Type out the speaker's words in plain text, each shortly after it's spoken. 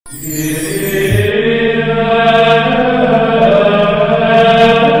En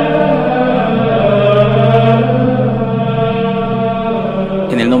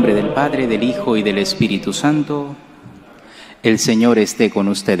el nombre del Padre, del Hijo y del Espíritu Santo, el Señor esté con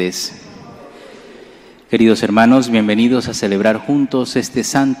ustedes. Queridos hermanos, bienvenidos a celebrar juntos este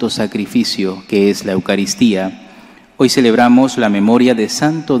santo sacrificio que es la Eucaristía. Hoy celebramos la memoria de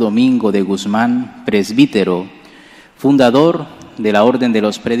Santo Domingo de Guzmán, presbítero, fundador de la Orden de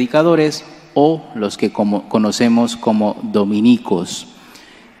los Predicadores o los que conocemos como dominicos.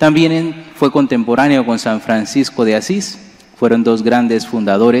 También fue contemporáneo con San Francisco de Asís. Fueron dos grandes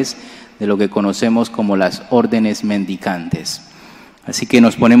fundadores de lo que conocemos como las órdenes mendicantes. Así que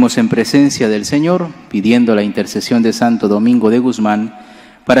nos ponemos en presencia del Señor, pidiendo la intercesión de Santo Domingo de Guzmán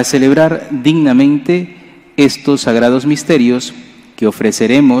para celebrar dignamente estos sagrados misterios que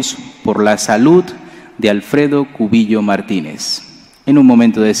ofreceremos por la salud de Alfredo Cubillo Martínez. En un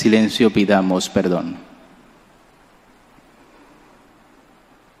momento de silencio pidamos perdón.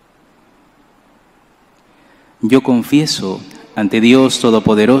 Yo confieso ante Dios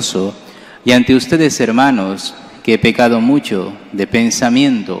Todopoderoso y ante ustedes, hermanos, que he pecado mucho de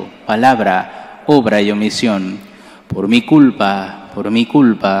pensamiento, palabra, obra y omisión, por mi culpa, por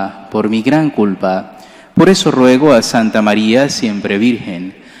mi gran culpa. Por eso ruego a Santa María, siempre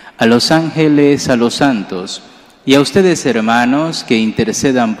Virgen, a los ángeles, a los santos, y a ustedes, hermanos, que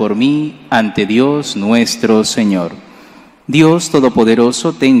intercedan por mí ante Dios nuestro Señor. Dios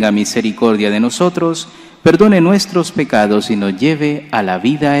Todopoderoso tenga misericordia de nosotros, perdone nuestros pecados y nos lleve a la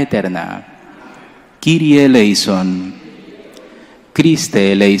vida eterna. Kyrie eleison,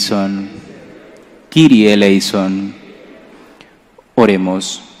 Christe eleison, Kyrie eleison.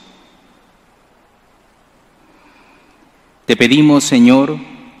 Oremos. Te pedimos, Señor,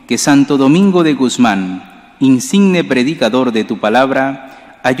 que Santo Domingo de Guzmán, insigne predicador de tu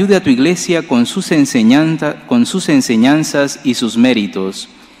palabra, ayude a tu Iglesia con sus enseñanzas y sus méritos,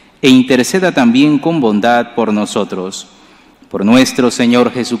 e interceda también con bondad por nosotros. Por nuestro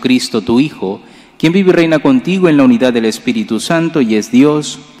Señor Jesucristo, tu Hijo, quien vive y reina contigo en la unidad del Espíritu Santo y es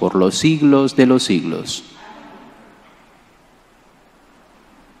Dios por los siglos de los siglos.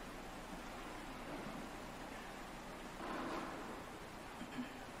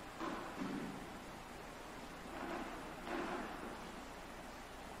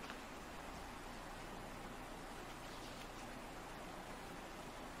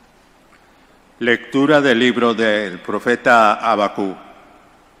 Lectura del libro del profeta Habacuc.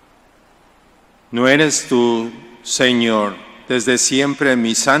 ¿No eres tú, Señor, desde siempre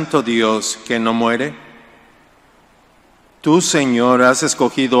mi santo Dios que no muere? Tú, Señor, has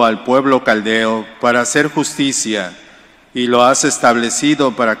escogido al pueblo caldeo para hacer justicia y lo has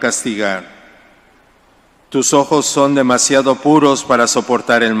establecido para castigar. Tus ojos son demasiado puros para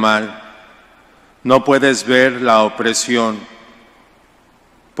soportar el mal. No puedes ver la opresión.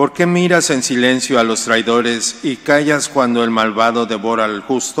 ¿Por qué miras en silencio a los traidores y callas cuando el malvado devora al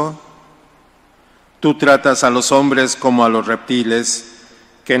justo? Tú tratas a los hombres como a los reptiles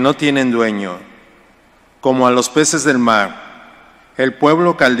que no tienen dueño, como a los peces del mar. El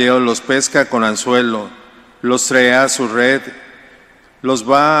pueblo caldeo los pesca con anzuelo, los trae a su red, los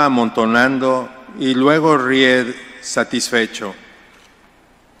va amontonando y luego ríe satisfecho.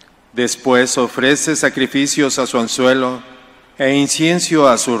 Después ofrece sacrificios a su anzuelo e incienso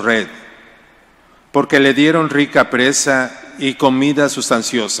a su red, porque le dieron rica presa y comida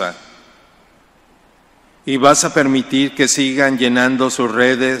sustanciosa. ¿Y vas a permitir que sigan llenando sus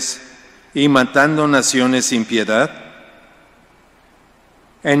redes y matando naciones sin piedad?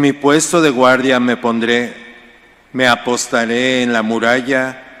 En mi puesto de guardia me pondré, me apostaré en la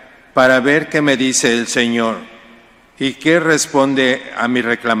muralla para ver qué me dice el Señor y qué responde a mi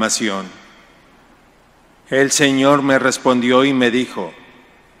reclamación. El Señor me respondió y me dijo: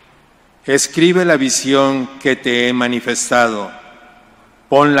 escribe la visión que te he manifestado,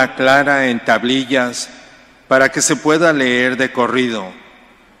 ponla clara en tablillas para que se pueda leer de corrido.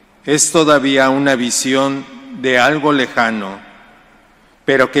 Es todavía una visión de algo lejano,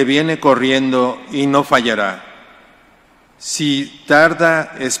 pero que viene corriendo y no fallará. Si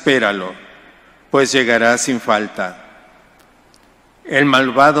tarda, espéralo, pues llegará sin falta. El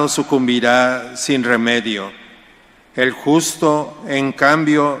malvado sucumbirá sin remedio. El justo, en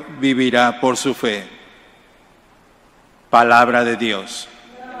cambio, vivirá por su fe. Palabra de Dios.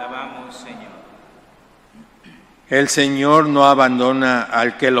 Te alabamos, Señor. El Señor no abandona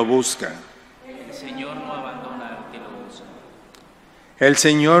al que lo busca. El Señor no abandona al que lo busca. El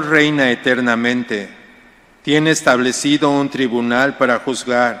Señor reina eternamente. Tiene establecido un tribunal para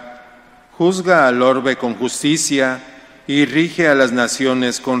juzgar. Juzga al orbe con justicia y rige a las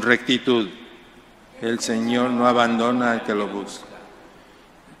naciones con rectitud. El Señor no abandona al que lo busca.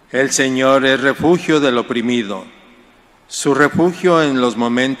 El Señor es refugio del oprimido, su refugio en los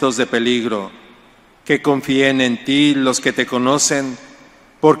momentos de peligro. Que confíen en ti los que te conocen,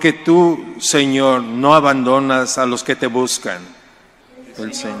 porque tú, Señor, no abandonas a los que te buscan.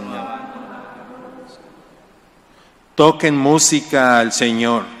 El Señor. Toquen música al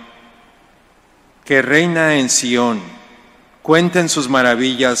Señor, que reina en Sión. Cuenten sus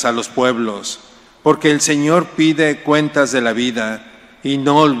maravillas a los pueblos, porque el Señor pide cuentas de la vida y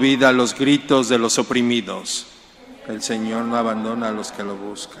no olvida los gritos de los oprimidos. El Señor no abandona a los que lo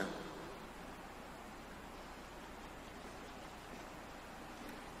buscan.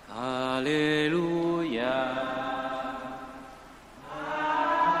 Aleluya.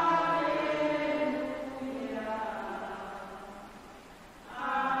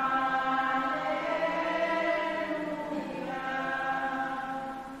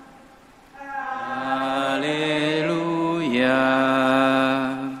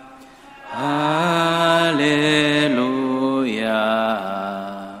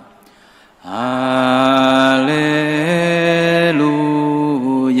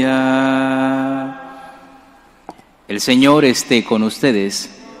 El Señor esté con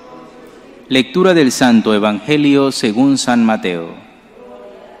ustedes. Lectura del Santo Evangelio según San Mateo.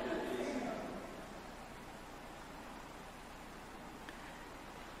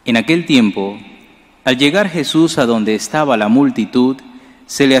 En aquel tiempo, al llegar Jesús a donde estaba la multitud,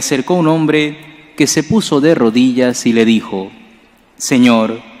 se le acercó un hombre que se puso de rodillas y le dijo: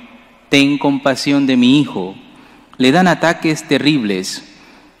 Señor, ten compasión de mi hijo. Le dan ataques terribles.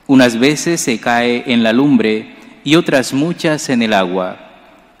 Unas veces se cae en la lumbre y otras muchas en el agua.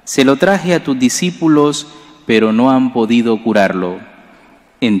 Se lo traje a tus discípulos, pero no han podido curarlo.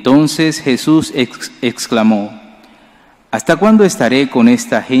 Entonces Jesús exclamó: ¿Hasta cuándo estaré con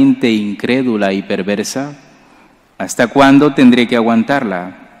esta gente incrédula y perversa? ¿Hasta cuándo tendré que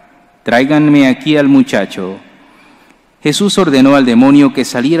aguantarla? Tráiganme aquí al muchacho. Jesús ordenó al demonio que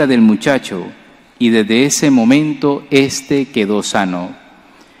saliera del muchacho, y desde ese momento éste quedó sano.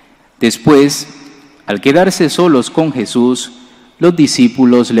 Después, al quedarse solos con Jesús, los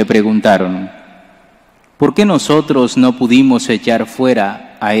discípulos le preguntaron: ¿por qué nosotros no pudimos echar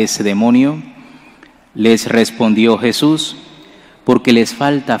fuera a ese demonio? Les respondió Jesús: porque les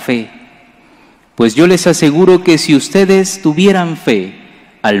falta fe. Pues yo les aseguro que si ustedes tuvieran fe,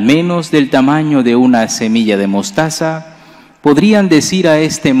 al menos del tamaño de una semilla de mostaza, podrían decir a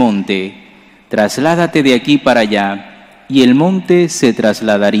este monte: trasládate de aquí para allá, y el monte se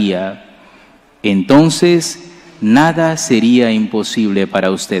trasladaría. Entonces, nada sería imposible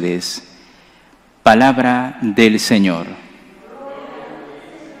para ustedes. Palabra del Señor.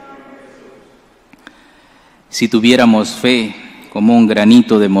 Si tuviéramos fe como un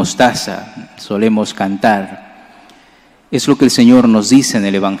granito de mostaza, solemos cantar. Es lo que el Señor nos dice en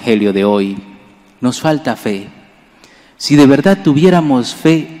el Evangelio de hoy. Nos falta fe. Si de verdad tuviéramos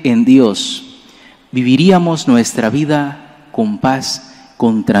fe en Dios, viviríamos nuestra vida con paz,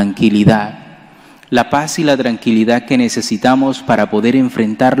 con tranquilidad. La paz y la tranquilidad que necesitamos para poder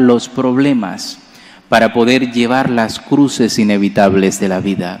enfrentar los problemas, para poder llevar las cruces inevitables de la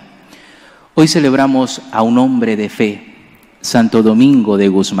vida. Hoy celebramos a un hombre de fe, Santo Domingo de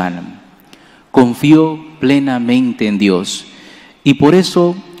Guzmán. Confió plenamente en Dios y por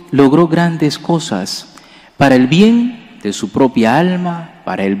eso logró grandes cosas para el bien de su propia alma,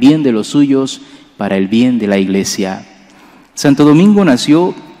 para el bien de los suyos, para el bien de la Iglesia. Santo Domingo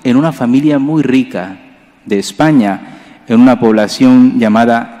nació en una familia muy rica de España, en una población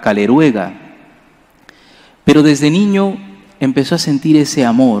llamada Caleruega. Pero desde niño empezó a sentir ese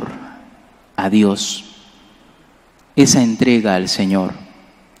amor a Dios, esa entrega al Señor.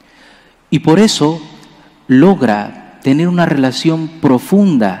 Y por eso logra tener una relación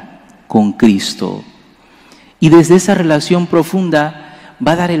profunda con Cristo. Y desde esa relación profunda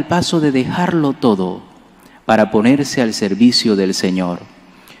va a dar el paso de dejarlo todo para ponerse al servicio del Señor.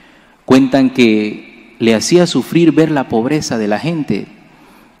 Cuentan que le hacía sufrir ver la pobreza de la gente,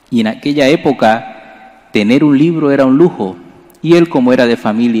 y en aquella época tener un libro era un lujo, y él, como era de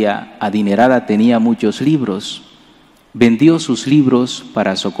familia adinerada, tenía muchos libros. Vendió sus libros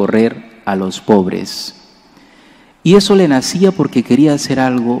para socorrer a los pobres. Y eso le nacía porque quería hacer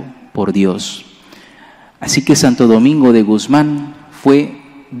algo por Dios. Así que Santo Domingo de Guzmán fue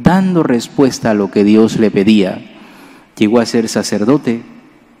dando respuesta a lo que Dios le pedía. Llegó a ser sacerdote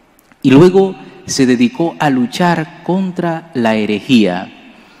y luego se dedicó a luchar contra la herejía.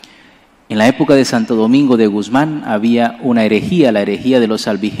 En la época de Santo Domingo de Guzmán había una herejía, la herejía de los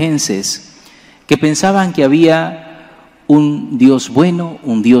albigenses, que pensaban que había un Dios bueno,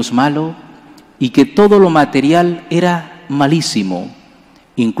 un Dios malo, y que todo lo material era malísimo.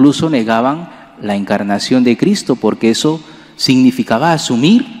 Incluso negaban la encarnación de Cristo, porque eso significaba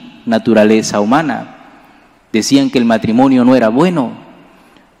asumir naturaleza humana. Decían que el matrimonio no era bueno.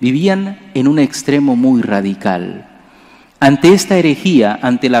 Vivían en un extremo muy radical. Ante esta herejía,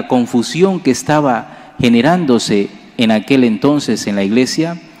 ante la confusión que estaba generándose en aquel entonces en la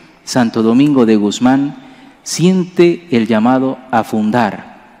Iglesia, Santo Domingo de Guzmán siente el llamado a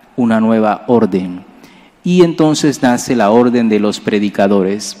fundar una nueva orden. Y entonces nace la Orden de los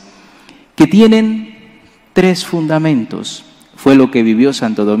Predicadores, que tienen 3 fundamentos. Fue lo que vivió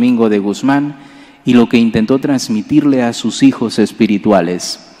Santo Domingo de Guzmán y lo que intentó transmitirle a sus hijos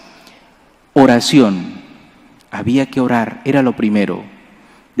espirituales. Oración. Había que orar, era lo primero.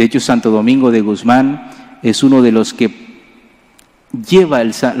 De hecho, Santo Domingo de Guzmán es uno de los que lleva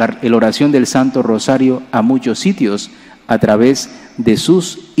la oración del Santo Rosario a muchos sitios a través de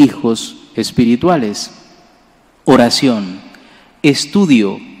sus hijos espirituales. Oración,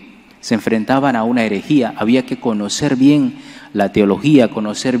 estudio. Se enfrentaban a una herejía, había que conocer bien la teología,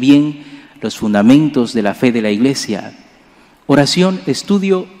 conocer bien los fundamentos de la fe de la Iglesia. Oración,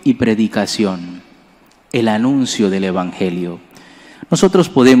 estudio y predicación, el anuncio del Evangelio. Nosotros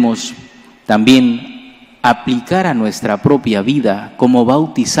podemos también aplicar a nuestra propia vida como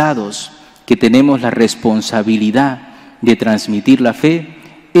bautizados, que tenemos la responsabilidad de transmitir la fe,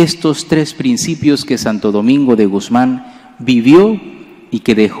 estos 3 principios que Santo Domingo de Guzmán vivió y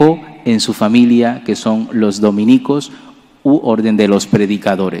que dejó en su familia, que son los dominicos u Orden de los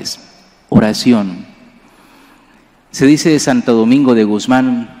Predicadores. Oración. Se dice de Santo Domingo de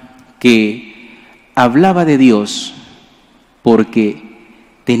Guzmán que hablaba de Dios porque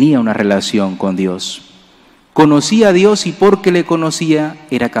tenía una relación con Dios. Conocía a Dios y porque le conocía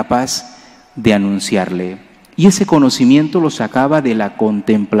era capaz de anunciarle. Y ese conocimiento lo sacaba de la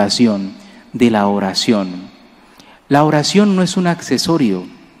contemplación, de la oración. La oración no es un accesorio,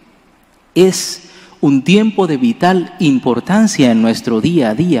 es un tiempo de vital importancia en nuestro día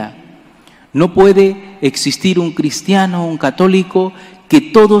a día. No puede existir un cristiano, un católico, que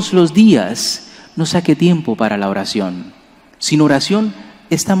todos los días no saque tiempo para la oración. Sin oración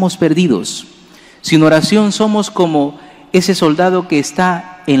estamos perdidos. Sin oración somos como ese soldado que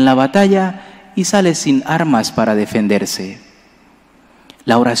está en la batalla y sale sin armas para defenderse.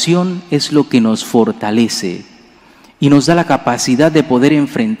 La oración es lo que nos fortalece y nos da la capacidad de poder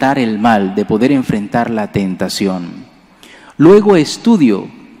enfrentar el mal, de poder enfrentar la tentación. Luego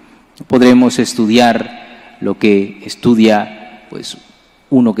estudio. Podremos estudiar lo que estudia pues,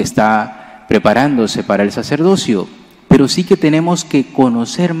 uno que está preparándose para el sacerdocio, pero sí que tenemos que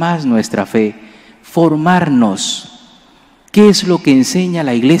conocer más nuestra fe, formarnos. ¿Qué es lo que enseña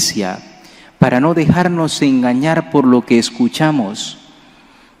la Iglesia? Para no dejarnos engañar por lo que escuchamos.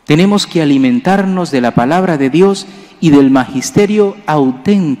 Tenemos que alimentarnos de la palabra de Dios y del magisterio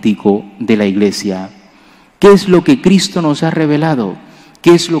auténtico de la Iglesia. ¿Qué es lo que Cristo nos ha revelado?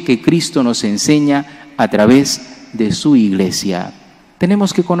 ¿Qué es lo que Cristo nos enseña a través de su Iglesia?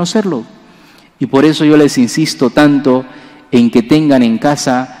 Tenemos que conocerlo. Y por eso yo les insisto tanto en que tengan en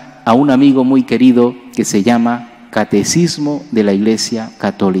casa a un amigo muy querido que se llama Catecismo de la Iglesia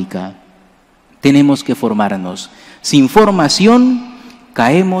Católica. Tenemos que formarnos. Sin formación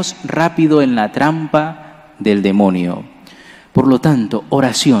caemos rápido en la trampa del demonio. Por lo tanto,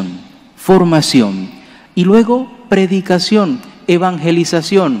 oración, formación y luego predicación,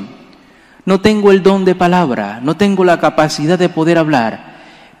 evangelización. No tengo el don de palabra, no tengo la capacidad de poder hablar,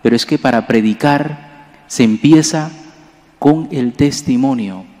 pero es que para predicar se empieza con el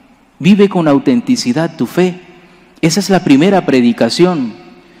testimonio. Vive con autenticidad tu fe. Esa es la primera predicación.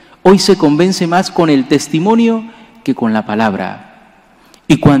 Hoy se convence más con el testimonio que con la palabra.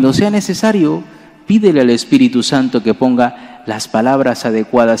 Y cuando sea necesario, pídele al Espíritu Santo que ponga las palabras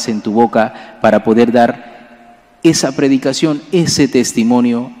adecuadas en tu boca para poder dar esa predicación, ese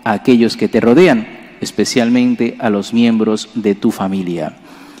testimonio a aquellos que te rodean, especialmente a los miembros de tu familia.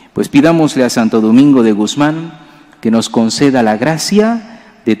 Pues pidámosle a Santo Domingo de Guzmán que nos conceda la gracia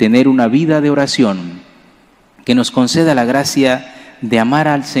de tener una vida de oración, que nos conceda la gracia de amar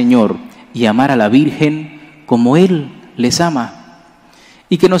al Señor y amar a la Virgen como Él les ama,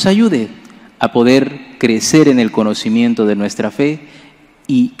 y que nos ayude a poder crecer en el conocimiento de nuestra fe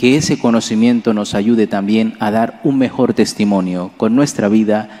y que ese conocimiento nos ayude también a dar un mejor testimonio con nuestra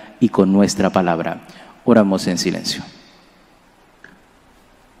vida y con nuestra palabra. Oramos en silencio.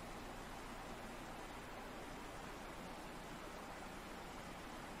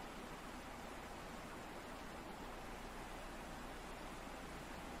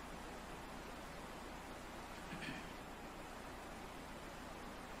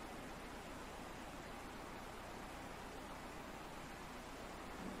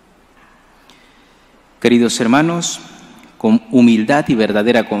 Queridos hermanos, con humildad y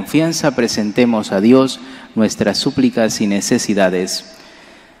verdadera confianza presentemos a Dios nuestras súplicas y necesidades.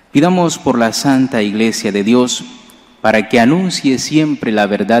 Pidamos por la Santa Iglesia de Dios para que anuncie siempre la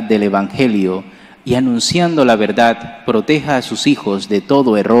verdad del Evangelio y anunciando la verdad proteja a sus hijos de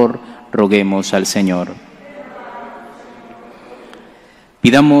todo error. Roguemos al Señor.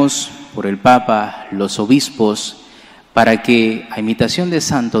 Pidamos por el Papa, los obispos, para que, a imitación de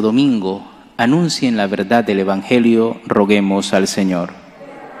Santo Domingo, anuncien la verdad del Evangelio. Roguemos al Señor.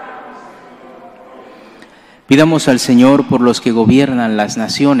 Pidamos al Señor por los que gobiernan las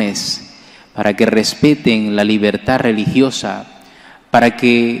naciones, para que respeten la libertad religiosa, para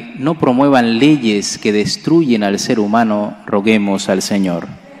que no promuevan leyes que destruyen al ser humano. Roguemos al Señor.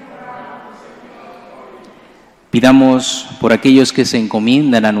 Pidamos por aquellos que se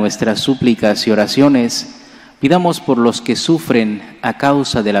encomiendan a nuestras súplicas y oraciones. Pidamos por los que sufren a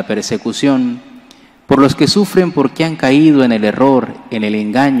causa de la persecución, por los que sufren porque han caído en el error, en el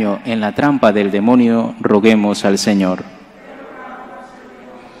engaño, en la trampa del demonio. Roguemos al Señor.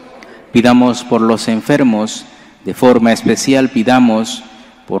 Pidamos por los enfermos, de forma especial pidamos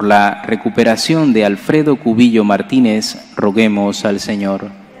por la recuperación de Alfredo Cubillo Martínez. Roguemos al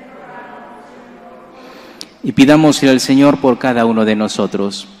Señor. Y pidámosle al Señor por cada uno de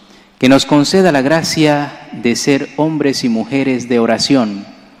nosotros, que nos conceda la gracia de ser hombres y mujeres de oración,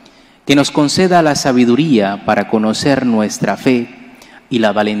 que nos conceda la sabiduría para conocer nuestra fe y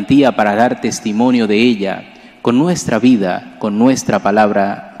la valentía para dar testimonio de ella con nuestra vida, con nuestra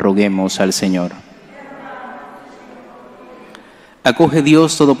palabra. Roguemos al Señor. Acoge,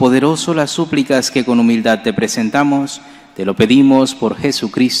 Dios Todopoderoso, las súplicas que con humildad te presentamos. Te lo pedimos por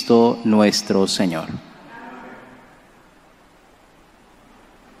Jesucristo nuestro Señor.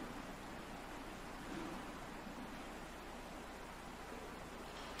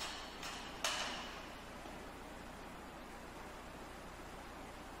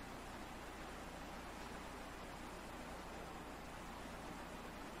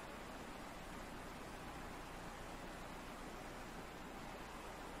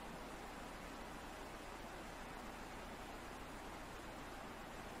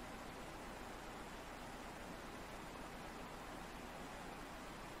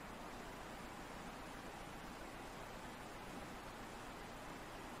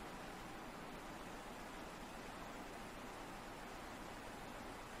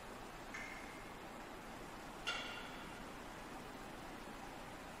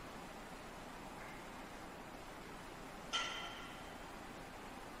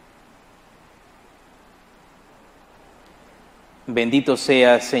 Bendito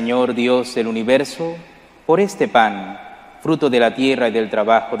seas, Señor Dios del universo, por este pan, fruto de la tierra y del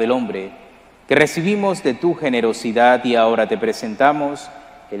trabajo del hombre, que recibimos de tu generosidad y ahora te presentamos.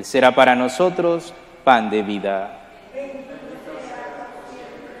 Él será para nosotros pan de vida.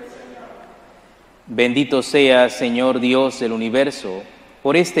 Bendito seas, Señor Dios del universo,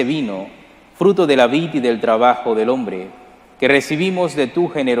 por este vino, fruto de la vid y del trabajo del hombre, que recibimos de tu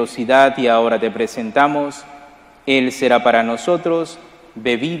generosidad y ahora te presentamos. Él será para nosotros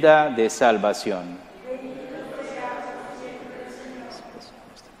bebida de salvación.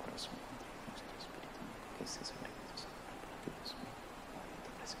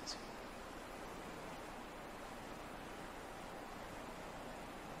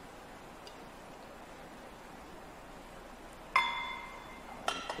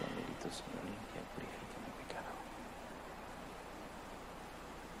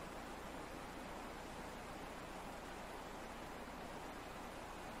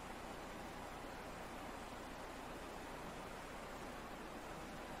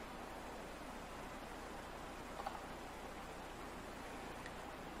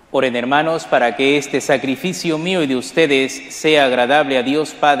 Oren, hermanos, para que este sacrificio mío y de ustedes sea agradable a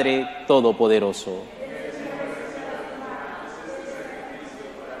Dios Padre Todopoderoso.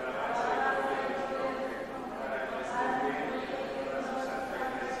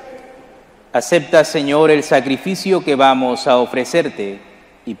 Acepta, Señor, el sacrificio que vamos a ofrecerte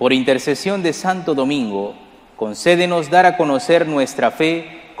y por intercesión de Santo Domingo, concédenos dar a conocer nuestra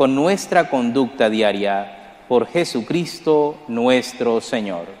fe con nuestra conducta diaria. Por Jesucristo nuestro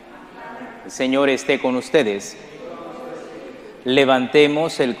Señor. El Señor esté con ustedes.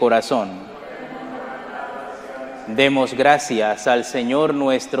 Levantemos el corazón. Demos gracias al Señor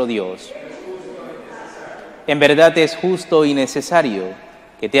nuestro Dios. En verdad es justo y necesario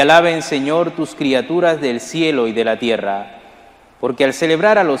que te alaben, Señor, tus criaturas del cielo y de la tierra, porque al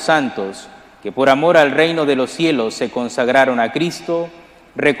celebrar a los santos, que por amor al reino de los cielos se consagraron a Cristo,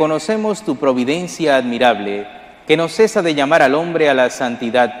 reconocemos tu providencia admirable, que no cesa de llamar al hombre a la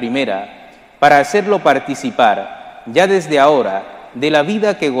santidad primera, para hacerlo participar, ya desde ahora, de la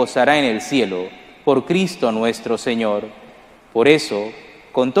vida que gozará en el cielo, por Cristo nuestro Señor. Por eso,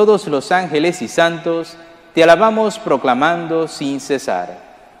 con todos los ángeles y santos, te alabamos proclamando sin cesar: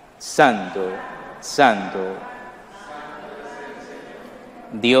 Santo, Santo,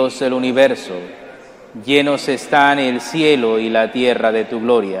 Dios del universo, llenos están el cielo y la tierra de tu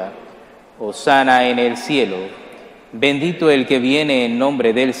gloria. Hosana en el cielo, bendito el que viene en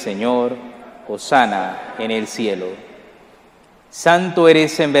nombre del Señor, hosana en el cielo. Santo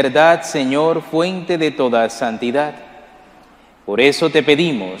eres en verdad, Señor, fuente de toda santidad. Por eso te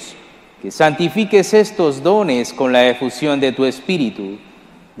pedimos que santifiques estos dones con la efusión de tu Espíritu,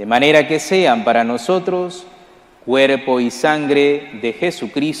 de manera que sean para nosotros cuerpo y sangre de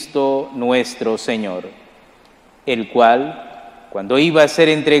Jesucristo nuestro Señor, el cual, cuando iba a ser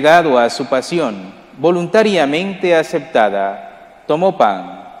entregado a su pasión, voluntariamente aceptada, tomó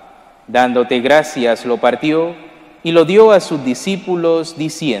pan, dándote gracias lo partió y lo dio a sus discípulos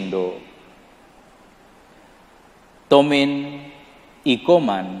diciendo: tomen y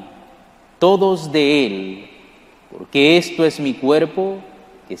coman todos de él, porque esto es mi cuerpo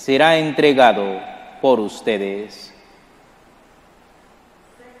que será entregado por ustedes.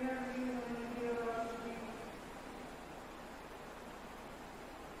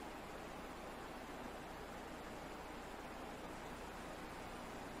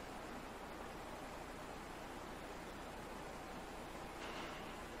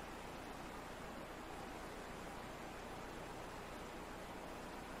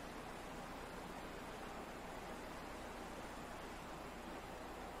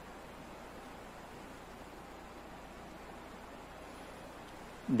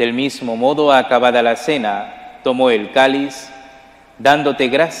 Del mismo modo, acabada la cena, tomó el cáliz, dándote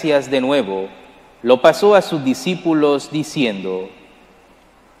gracias de nuevo, lo pasó a sus discípulos diciendo: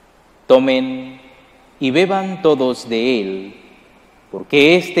 tomen y beban todos de él,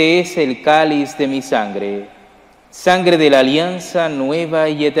 porque este es el cáliz de mi sangre, sangre de la alianza nueva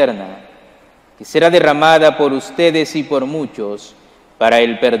y eterna, que será derramada por ustedes y por muchos para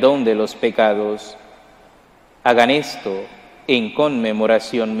el perdón de los pecados. Hagan esto en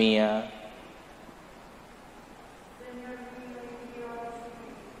conmemoración mía.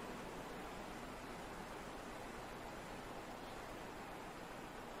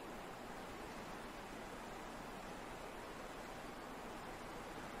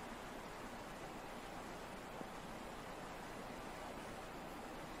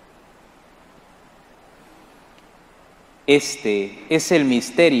 Este es el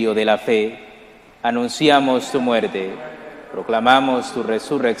misterio de la fe. Anunciamos tu muerte, proclamamos tu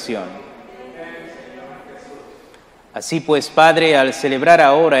resurrección. Así pues, Padre, al celebrar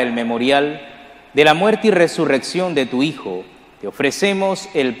ahora el memorial de la muerte y resurrección de tu Hijo, te ofrecemos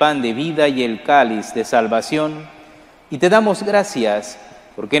el pan de vida y el cáliz de salvación, y te damos gracias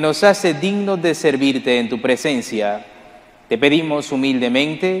porque nos hace dignos de servirte en tu presencia. Te pedimos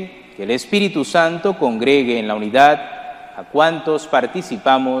humildemente que el Espíritu Santo congregue en la unidad a cuantos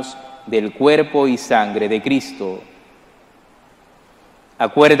participamos del cuerpo y sangre de Cristo.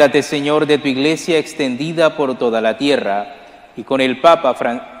 Acuérdate, Señor, de tu Iglesia extendida por toda la tierra, y con el Papa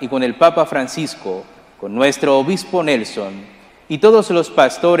Francisco, con nuestro Obispo Nelson, y todos los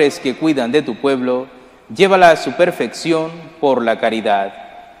pastores que cuidan de tu pueblo, llévala a su perfección por la caridad.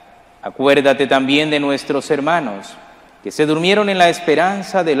 Acuérdate también de nuestros hermanos, que se durmieron en la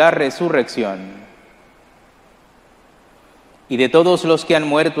esperanza de la resurrección, y de todos los que han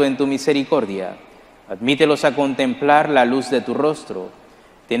muerto en tu misericordia. Admítelos a contemplar la luz de tu rostro.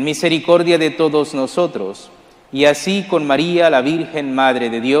 Ten misericordia de todos nosotros, y así con María, la Virgen Madre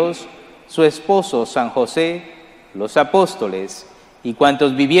de Dios, su esposo San José, los apóstoles y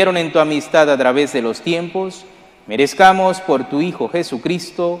cuantos vivieron en tu amistad a través de los tiempos, merezcamos por tu Hijo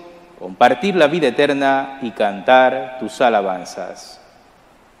Jesucristo compartir la vida eterna y cantar tus alabanzas.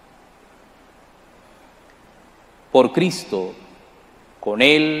 Por Cristo, con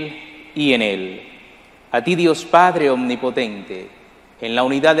Él y en Él, a ti Dios Padre omnipotente, en la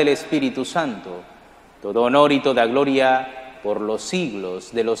unidad del Espíritu Santo, todo honor y toda gloria por los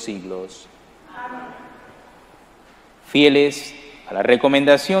siglos de los siglos. Amén. Fieles a la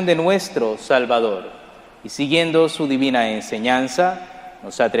recomendación de nuestro Salvador y siguiendo su divina enseñanza,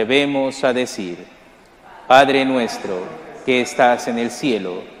 nos atrevemos a decir: Padre nuestro, que estás en el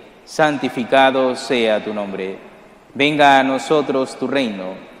cielo, santificado sea tu nombre. Venga a nosotros tu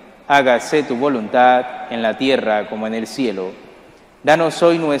reino, hágase tu voluntad en la tierra como en el cielo. Danos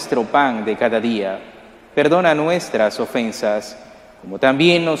hoy nuestro pan de cada día. Perdona nuestras ofensas, como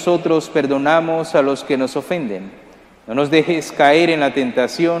también nosotros perdonamos a los que nos ofenden. No nos dejes caer en la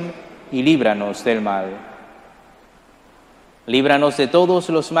tentación y líbranos del mal. Líbranos de todos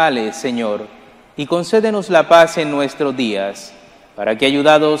los males, Señor, y concédenos la paz en nuestros días, para que,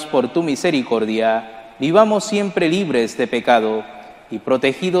 ayudados por tu misericordia, vivamos siempre libres de pecado y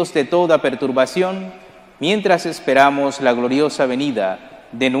protegidos de toda perturbación, mientras esperamos la gloriosa venida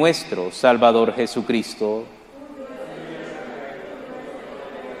de nuestro Salvador Jesucristo.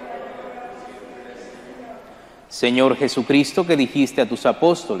 Señor Jesucristo, que dijiste a tus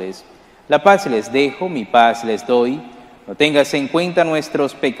apóstoles: la paz les dejo, mi paz les doy, no tengas en cuenta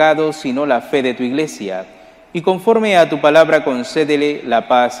nuestros pecados, sino la fe de tu Iglesia, y conforme a tu palabra concédele la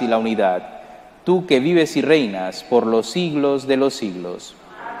paz y la unidad. Tú que vives y reinas por los siglos de los siglos.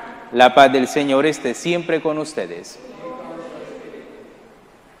 La paz del Señor esté siempre con ustedes.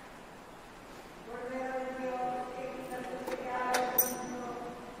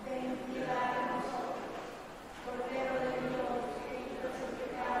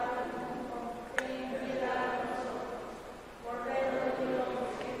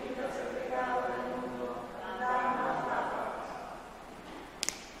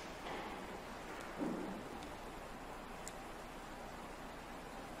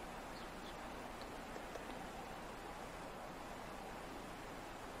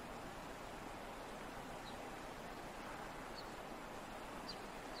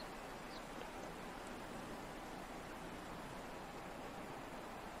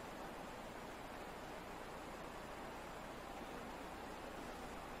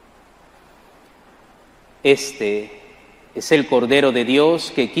 Este es el Cordero de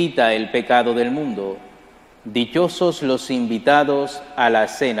Dios que quita el pecado del mundo. Dichosos los invitados a la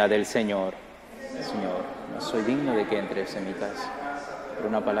cena del Señor. Señor, no soy digno de que entres en mi casa, pero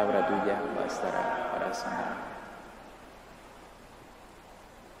una palabra tuya bastará para sanar.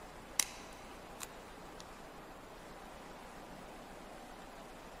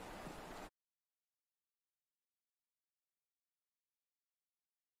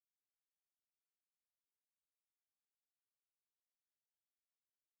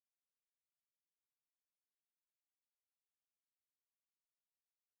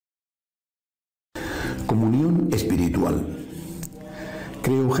 Comunión espiritual.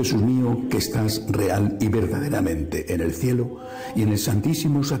 Creo, Jesús mío, que estás real y verdaderamente en el cielo y en el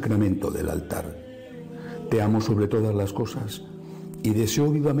santísimo sacramento del altar. Te amo sobre todas las cosas y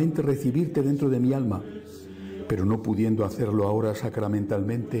deseo vivamente recibirte dentro de mi alma, pero no pudiendo hacerlo ahora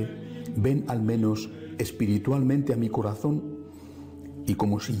sacramentalmente, ven al menos espiritualmente a mi corazón y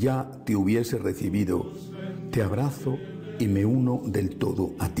como si ya te hubiese recibido, te abrazo y me uno del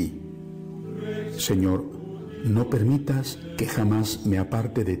todo a ti. Señor, no permitas que jamás me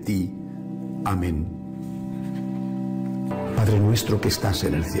aparte de ti. Amén. Padre nuestro que estás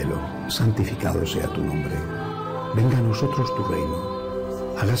en el cielo, santificado sea tu nombre. Venga a nosotros tu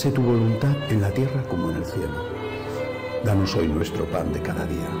reino. Hágase tu voluntad en la tierra como en el cielo. Danos hoy nuestro pan de cada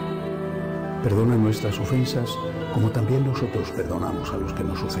día. Perdona nuestras ofensas como también nosotros perdonamos a los que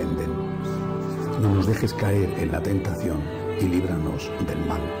nos ofenden. No nos dejes caer en la tentación y líbranos del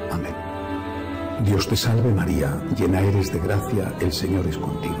mal. Amén. Dios te salve María, llena eres de gracia, el Señor es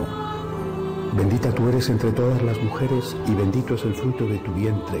contigo. Bendita tú eres entre todas las mujeres y bendito es el fruto de tu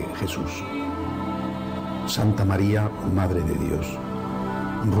vientre, Jesús. Santa María, Madre de Dios,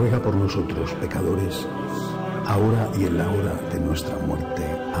 ruega por nosotros pecadores, ahora y en la hora de nuestra muerte.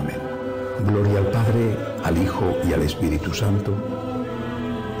 Amén. Gloria al Padre, al Hijo y al Espíritu Santo,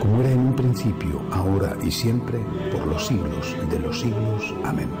 como era en un principio, ahora y siempre, por los siglos de los siglos.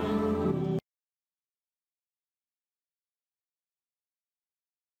 Amén.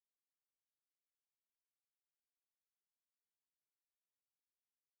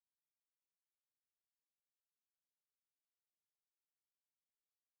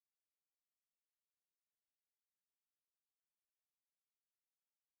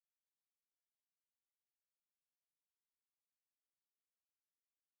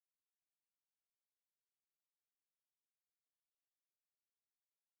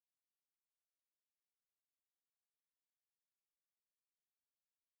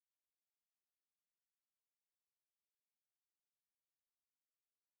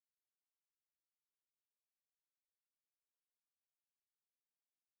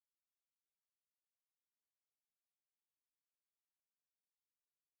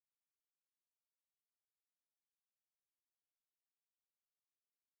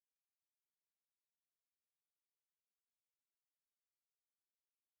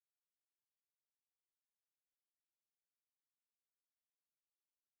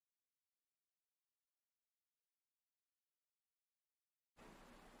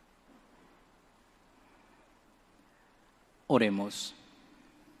 Oremos.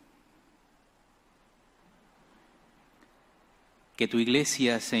 Que tu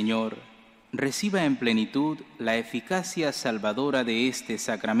Iglesia, Señor, reciba en plenitud la eficacia salvadora de este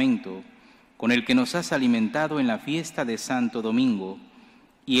sacramento, con el que nos has alimentado en la fiesta de Santo Domingo,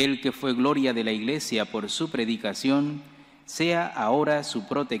 y el que fue gloria de la Iglesia por su predicación, sea ahora su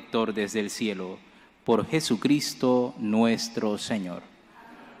protector desde el cielo, por Jesucristo nuestro Señor.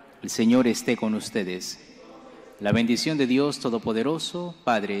 El Señor esté con ustedes. La bendición de Dios Todopoderoso,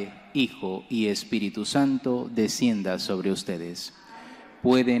 Padre, Hijo y Espíritu Santo, descienda sobre ustedes.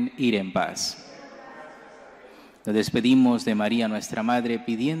 Pueden ir en paz. Nos despedimos de María, nuestra Madre,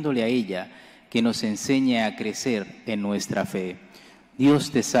 pidiéndole a ella que nos enseñe a crecer en nuestra fe.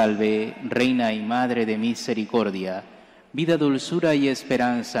 Dios te salve, Reina y Madre de misericordia, vida, dulzura y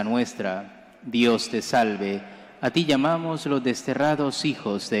esperanza nuestra. Dios te salve, a ti llamamos los desterrados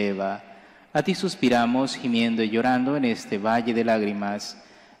hijos de Eva. A ti suspiramos, gimiendo y llorando en este valle de lágrimas.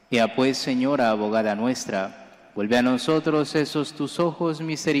 Ea pues, Señora, abogada nuestra, vuelve a nosotros esos tus ojos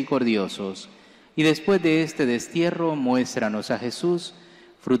misericordiosos, y después de este destierro muéstranos a Jesús,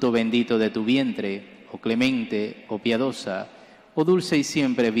 fruto bendito de tu vientre, oh clemente, oh piadosa, oh dulce y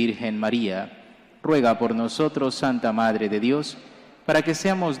siempre Virgen María. Ruega por nosotros, Santa Madre de Dios, para que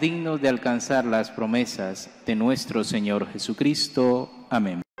seamos dignos de alcanzar las promesas de nuestro Señor Jesucristo.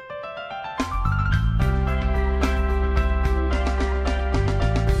 Amén.